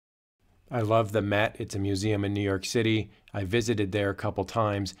I love the Met. It's a museum in New York City. I visited there a couple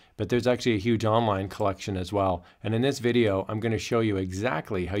times, but there's actually a huge online collection as well. And in this video, I'm going to show you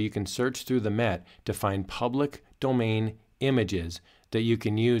exactly how you can search through the Met to find public domain images that you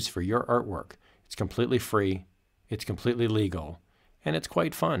can use for your artwork. It's completely free, it's completely legal, and it's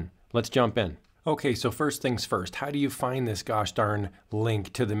quite fun. Let's jump in. Okay, so first things first, how do you find this gosh darn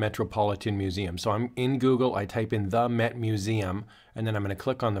link to the Metropolitan Museum? So I'm in Google, I type in the Met Museum, and then I'm going to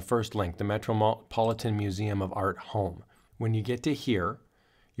click on the first link, the Metropolitan Museum of Art Home. When you get to here,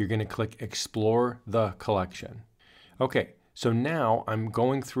 you're going to click Explore the Collection. Okay, so now I'm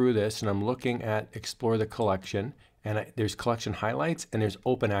going through this and I'm looking at Explore the Collection, and there's collection highlights and there's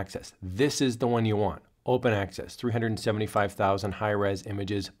open access. This is the one you want. Open access, 375,000 high-res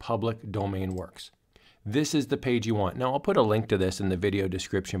images, public domain works. This is the page you want. Now I'll put a link to this in the video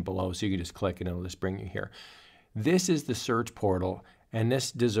description below so you can just click and it'll just bring you here. This is the search portal, and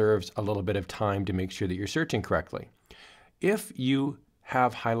this deserves a little bit of time to make sure that you're searching correctly. If you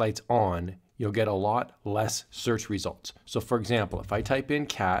have highlights on, you'll get a lot less search results. So for example, if I type in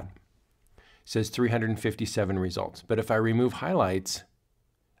cat, it says 357 results. But if I remove highlights,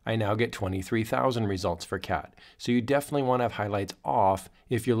 I now get 23,000 results for cat. So you definitely want to have highlights off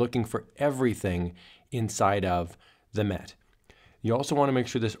if you're looking for everything inside of the Met. You also want to make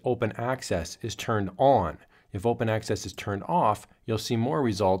sure this open access is turned on. If open access is turned off, you'll see more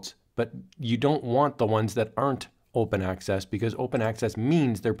results, but you don't want the ones that aren't open access, because open access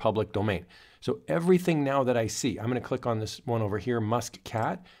means they're public domain. So everything now that I see, I'm going to click on this one over here, Musk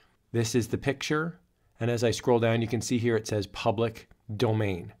Cat. This is the picture. And as I scroll down, you can see here it says public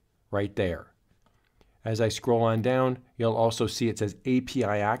domain right there. As I scroll on down, you'll also see it says API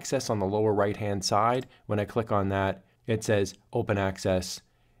access on the lower right hand side. When I click on that, it says open access,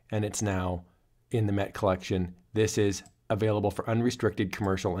 and it's now in the Met collection. This is available for unrestricted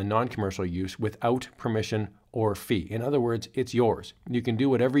commercial and non-commercial use without permission or fee. In other words, it's yours. You can do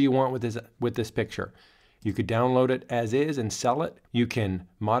whatever you want with this picture. You could download it as is and sell it. You can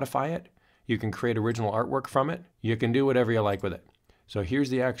modify it. You can create original artwork from it. You can do whatever you like with it. So here's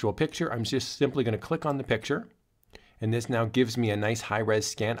the actual picture. I'm just simply going to click on the picture, and this now gives me a nice high-res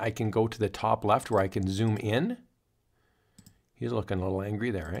scan. I can go to the top left where I can zoom in. He's looking a little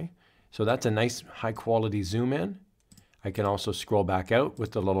angry there, eh? So that's a nice high-quality zoom in. I can also scroll back out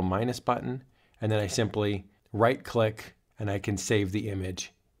with the little minus button, and then I simply right-click and I can save the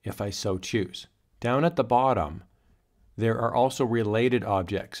image if I so choose. Down at the bottom, there are also related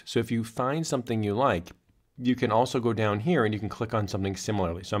objects. So if you find something you like, you can also go down here and you can click on something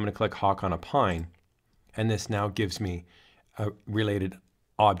similarly. So I'm going to click Hawk on a Pine, and this now gives me a related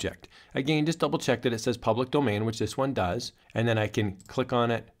object. Again, just double check that it says public domain, which this one does, and then I can click on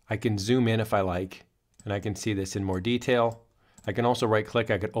it. I can zoom in if I like, and I can see this in more detail. I can also right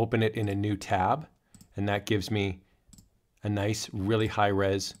click, I could open it in a new tab, and that gives me a nice, really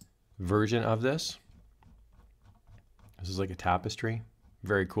high-res version of this. This is like a tapestry,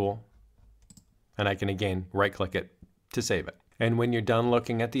 very cool. And I can again right click it to save it. And when you're done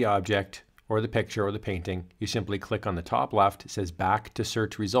looking at the object or the picture or the painting, you simply click on the top left. It says back to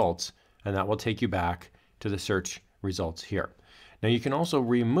search results, and that will take you back to the search results here. Now you can also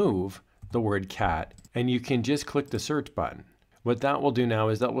remove the word cat, and you can just click the search button. What that will do now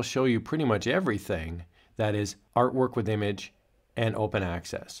is that will show you pretty much everything that is artwork with image and open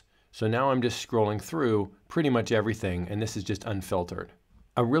access. So now I'm just scrolling through pretty much everything, and this is just unfiltered.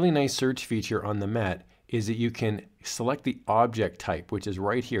 A really nice search feature on the Met is that you can select the object type, which is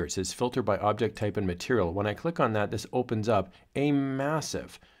right here. It says filter by object type and material. When I click on that, this opens up a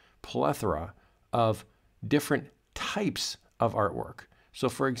massive plethora of different types of artwork. So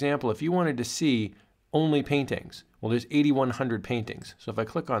for example, if you wanted to see only paintings, well, there's 8,100 paintings. So if I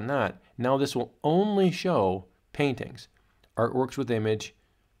click on that, now this will only show paintings, artworks with image,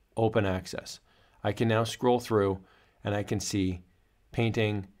 open access. I can now scroll through and I can see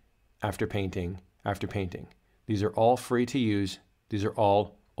painting after painting after painting. These are all free to use. These are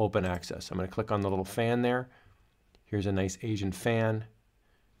all open access. I'm going to click on the little fan there. Here's a nice Asian fan,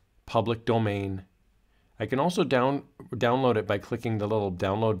 public domain. I can also download it by clicking the little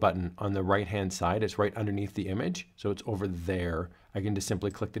download button on the right hand side. It's right underneath the image, so it's over there. I can just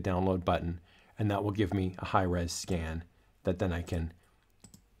simply click the download button, and that will give me a high-res scan that then I can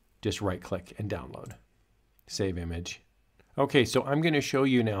just right click and download. Save image. Okay, so I'm going to show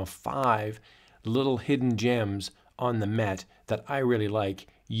you now 5 little hidden gems on the Met that I really like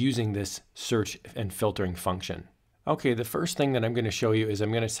using this search and filtering function. Okay, the first thing that I'm going to show you is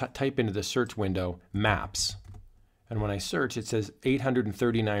I'm going to type into the search window maps, And when I search, it says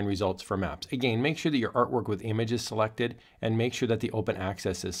 839 results for maps. Again, make sure that your artwork with image is selected and make sure that the open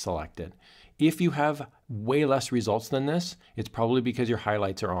access is selected. If you have way less results than this, it's probably because your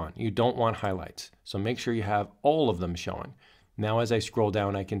highlights are on. You don't want highlights. So make sure you have all of them showing. Now as I scroll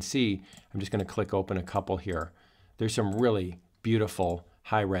down, I can see, I'm just going to click open a couple here. There's some really beautiful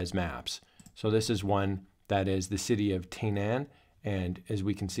high-res maps. So this is one that is the city of Tainan. And as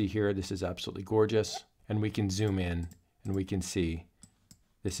we can see here, this is absolutely gorgeous. And we can zoom in and we can see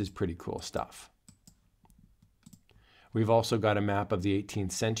this is pretty cool stuff. We've also got a map of the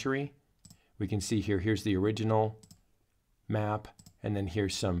 18th century. We can see here, here's the original map, and then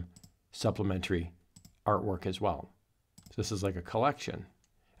here's some supplementary artwork as well. So this is like a collection.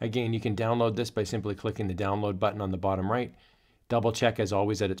 Again, you can download this by simply clicking the download button on the bottom right. Double check as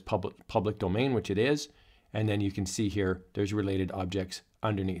always that it's public domain, which it is. And then you can see here, there's related objects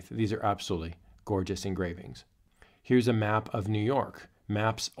underneath. These are absolutely gorgeous engravings. Here's a map of New York.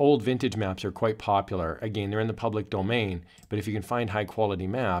 Maps, old vintage maps are quite popular. Again, they're in the public domain, but if you can find high quality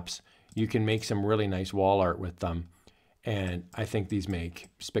maps, you can make some really nice wall art with them. And I think these make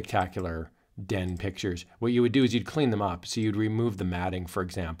spectacular den pictures. What you would do is you'd clean them up. So you'd remove the matting, for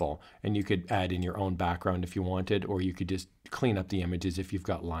example, and you could add in your own background if you wanted, or you could just clean up the images if you've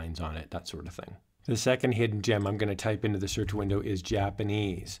got lines on it, that sort of thing. The second hidden gem I'm going to type into the search window is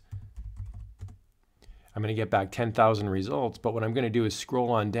Japanese. I'm going to get back 10,000 results, but what I'm going to do is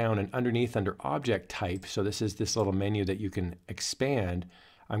scroll on down and underneath under object type, so this is this little menu that you can expand,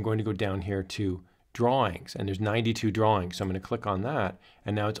 I'm going to go down here to drawings, and there's 92 drawings, so I'm going to click on that,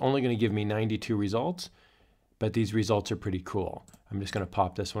 and now it's only going to give me 92 results, but these results are pretty cool. I'm just going to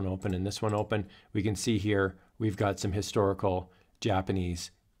pop this one open and this one open. We can see here we've got some historical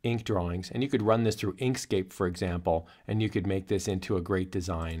Japanese ink drawings, and you could run this through Inkscape, for example, and you could make this into a great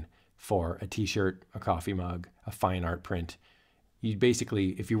design for a t-shirt, a coffee mug, a fine art print. You basically,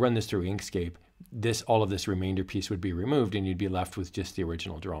 if you run this through Inkscape, all of this remainder piece would be removed and you'd be left with just the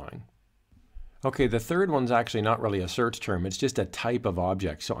original drawing. Okay, the third one's actually not really a search term, it's just a type of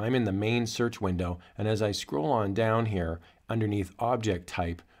object. So I'm in the main search window, and as I scroll on down here underneath object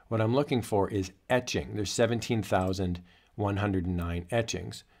type, what I'm looking for is etching. There's 17,109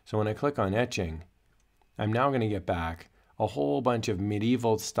 etchings. So when I click on etching, I'm now going to get back a whole bunch of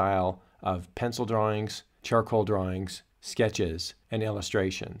medieval style of pencil drawings, charcoal drawings, sketches, and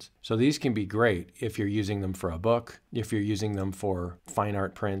illustrations. So these can be great if you're using them for a book, if you're using them for fine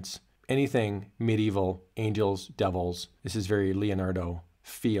art prints, anything medieval, angels, devils. This is very Leonardo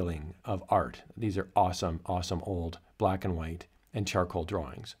feeling of art. These are awesome, awesome old black and white and charcoal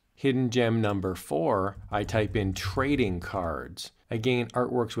drawings. Hidden gem number 4, I type in trading cards. Again,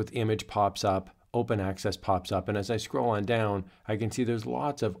 artworks with image pops up, open access pops up, and as I scroll on down, I can see there's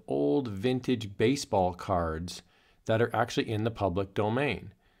lots of old vintage baseball cards that are actually in the public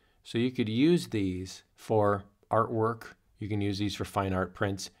domain. So you could use these for artwork, you can use these for fine art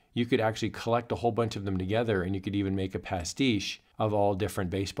prints, you could actually collect a whole bunch of them together, and you could even make a pastiche of all different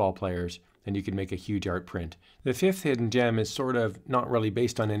baseball players, and you could make a huge art print. The fifth hidden gem is sort of not really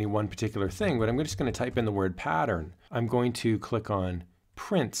based on any one particular thing, but I'm just going to type in the word pattern. I'm going to click on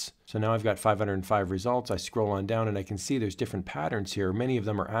prints. So now I've got 505 results. I scroll on down and I can see there's different patterns here. Many of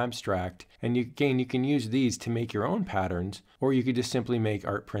them are abstract. And you can use these to make your own patterns, or you could just simply make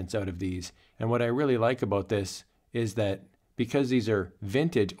art prints out of these. And what I really like about this is that because these are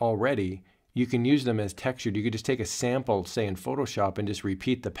vintage already, you can use them as textured. You could just take a sample, say in Photoshop, and just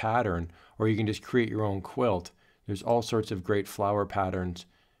repeat the pattern, or you can just create your own quilt. There's all sorts of great flower patterns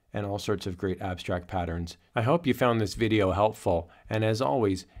and all sorts of great abstract patterns. I hope you found this video helpful, and as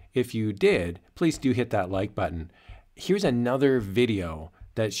always, if you did, please do hit that like button. Here's another video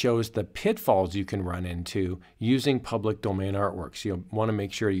that shows the pitfalls you can run into using public domain artwork, so you'll want to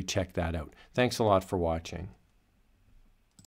make sure you check that out. Thanks a lot for watching.